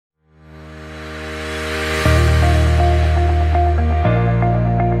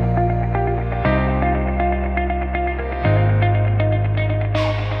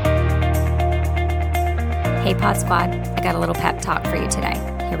Pod Squad. I got a little pep talk for you today.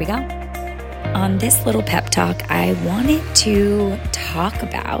 Here we go. On this little pep talk, I wanted to talk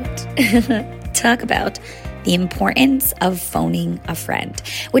about the importance of phoning a friend,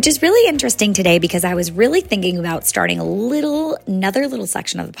 which is really interesting today because I was really thinking about starting another little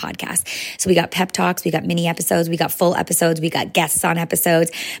section of the podcast. So we got pep talks, we got mini episodes, we got full episodes, we got guests on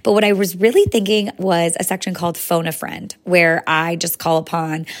episodes. But what I was really thinking was a section called Phone a Friend, where I just call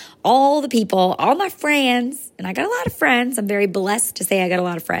upon all the people, all my friends, and I got a lot of friends. I'm very blessed to say I got a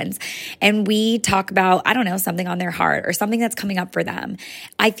lot of friends. And we talk about, something on their heart or something that's coming up for them.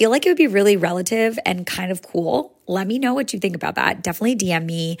 I feel like it would be really relative and kind of cool. Let me know what you think about that. Definitely DM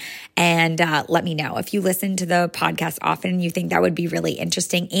me and let me know. If you listen to the podcast often, you think that would be really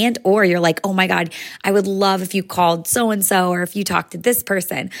interesting or you're like, oh my God, I would love if you called so-and-so or if you talked to this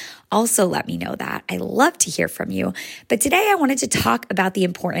person. Also, let me know that. I love to hear from you. But today I wanted to talk about the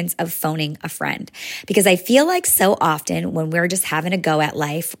importance of phoning a friend because I feel like so often when we're just having a go at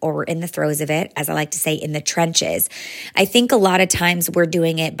life or we're in the throes of it, as I like to say, in the trenches, I think a lot of times we're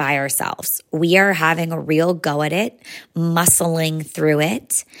doing it by ourselves. We are having a real go at it, muscling through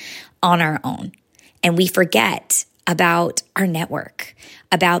it on our own. And we forget about our network,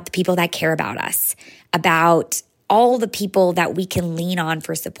 about the people that care about us, about all the people that we can lean on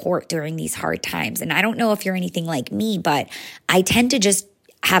for support during these hard times. And I don't know if you're anything like me, but I tend to just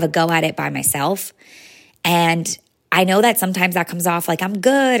have a go at it by myself. And I know that sometimes that comes off like I'm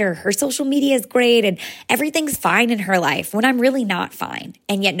good or her social media is great and everything's fine in her life when I'm really not fine.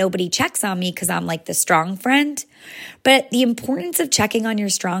 And yet nobody checks on me because I'm like the strong friend. But the importance of checking on your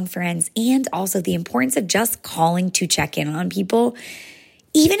strong friends and also the importance of just calling to check in on people,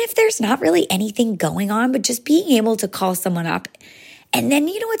 even if there's not really anything going on, but just being able to call someone up. And then,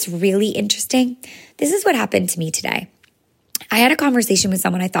 what's really interesting? This is what happened to me today. I had a conversation with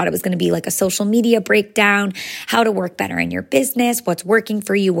someone. I thought it was going to be like a social media breakdown, how to work better in your business, what's working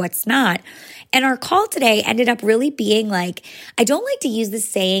for you, what's not. And our call today ended up really being like, I don't like to use the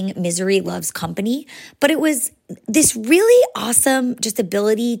saying misery loves company, but it was this really awesome just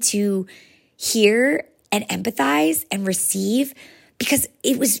ability to hear and empathize and receive, because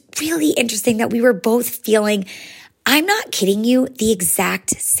it was really interesting that we were both feeling, I'm not kidding you, the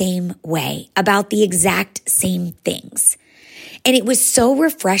exact same way about the exact same things. And it was so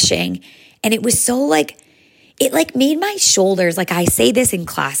refreshing. And it was so it made my shoulders, I say this in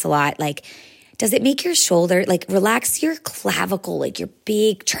class a lot, does it make your shoulder, relax your clavicle, your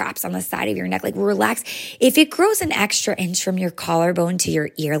big traps on the side of your neck, relax. If it grows an extra inch from your collarbone to your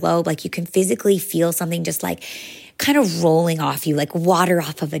earlobe, you can physically feel something just kind of rolling off you, like water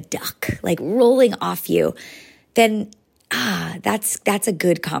off of a duck, rolling off you, then that's a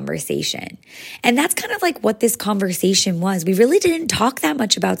good conversation. And that's kind of what this conversation was. We really didn't talk that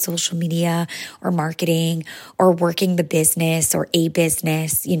much about social media or marketing or working the business or a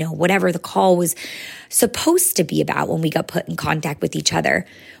business, whatever the call was supposed to be about when we got put in contact with each other.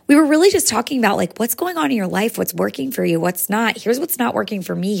 We were really just talking about what's going on in your life, what's working for you, what's not. Here's what's not working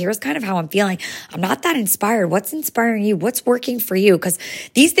for me. Here's kind of how I'm feeling. I'm not that inspired. What's inspiring you? What's working for you? Because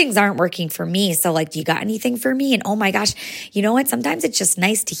these things aren't working for me. So do you got anything for me? And oh my gosh, you know what? Sometimes it's just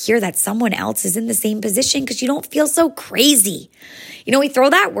nice to hear that someone else is in the same position because you don't feel so crazy. We throw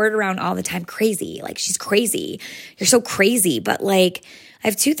that word around all the time, crazy. She's crazy. You're so crazy. But I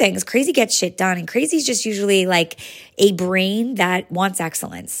have two things. Crazy gets shit done. And crazy is just usually a brain that wants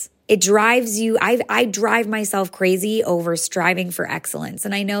excellence. It drives you. I drive myself crazy over striving for excellence.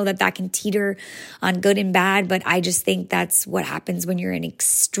 And I know that can teeter on good and bad, but I just think that's what happens when you're an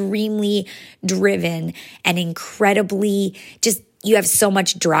extremely driven and incredibly you have so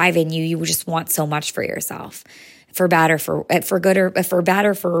much drive in you. You just want so much for yourself. For bad or for good, or for bad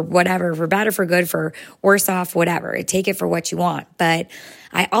or for whatever, for bad or for good, for worse off, whatever. Take it for what you want. But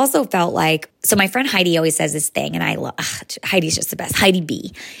I also felt so my friend Heidi always says this thing, and I love, Heidi's just the best. Heidi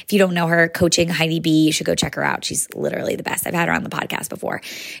B. If you don't know her, coaching Heidi B, you should go check her out. She's literally the best. I've had her on the podcast before.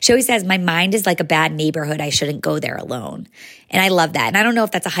 She always says, my mind is like a bad neighborhood. I shouldn't go there alone. And I love that. And I don't know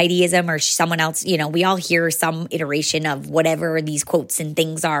if that's a Heidiism or someone else. We all hear some iteration of whatever these quotes and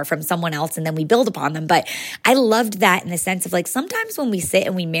things are from someone else, and then we build upon them. But I loved that in the sense of sometimes when we sit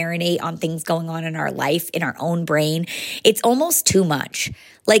and we marinate on things going on in our life, in our own brain, it's almost too much.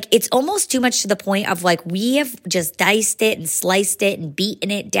 Like, it's almost too much to the point of like, we have just diced it and sliced it and beaten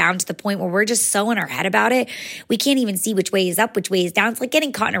it down to the point where we're just so in our head about it. We can't even see which way is up, which way is down. It's like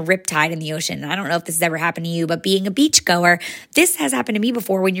getting caught in a riptide in the ocean. I don't know if this has ever happened to you, but being a beach goer, this has happened to me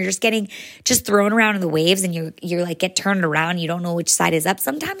before when you're just thrown around in the waves and you're like get turned around. You don't know which side is up.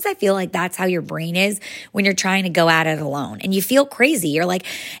 Sometimes I feel like that's how your brain is when you're trying to go at it alone and you feel crazy. You're like,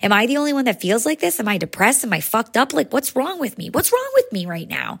 am I the only one that feels like this? Am I depressed? Am I fucked up? Like, what's wrong with me? What's wrong with me right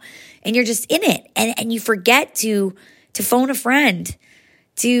now? And you're just in it. And you forget to phone a friend,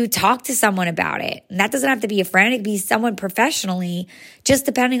 to talk to someone about it. And that doesn't have to be a friend. It could be someone professionally, just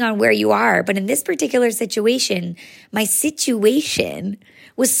depending on where you are. But in this particular situation, my situation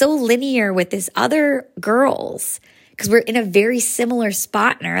was so linear with this other girl's because we're in a very similar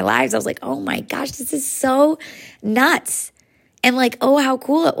spot in our lives. I was like, oh my gosh, this is so nuts. And like, oh, how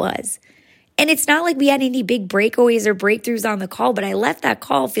cool it was. And it's not like we had any big breakaways or breakthroughs on the call, but I left that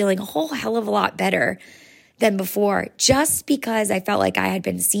call feeling a whole hell of a lot better than before, just because I felt like I had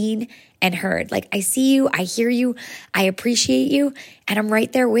been seen and heard. Like, I see you, I hear you, I appreciate you, and I'm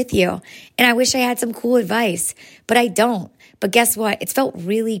right there with you. And I wish I had some cool advice, but I don't. But guess what? It's felt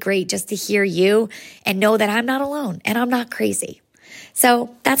really great just to hear you and know that I'm not alone and I'm not crazy.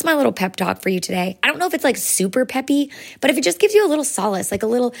 So that's my little pep talk for you today. I don't know if it's like super peppy, but if it just gives you a little solace, like a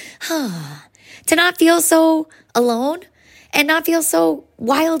little, to not feel so alone and not feel so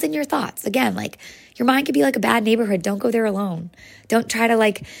wild in your thoughts. Again, like your mind could be like a bad neighborhood. Don't go there alone. Don't try to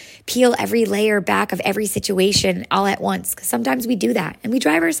like peel every layer back of every situation all at once, because sometimes we do that and we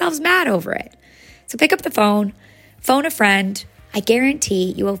drive ourselves mad over it. So pick up the phone a friend. I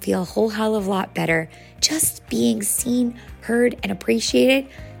guarantee you will feel a whole hell of a lot better just being seen, heard, and appreciated.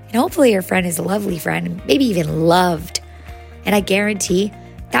 And hopefully your friend is a lovely friend, maybe even loved. And I guarantee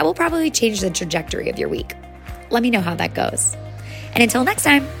that will probably change the trajectory of your week. Let me know how that goes. And until next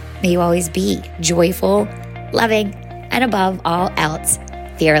time, may you always be joyful, loving, and above all else,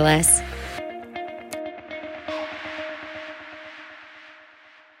 fearless.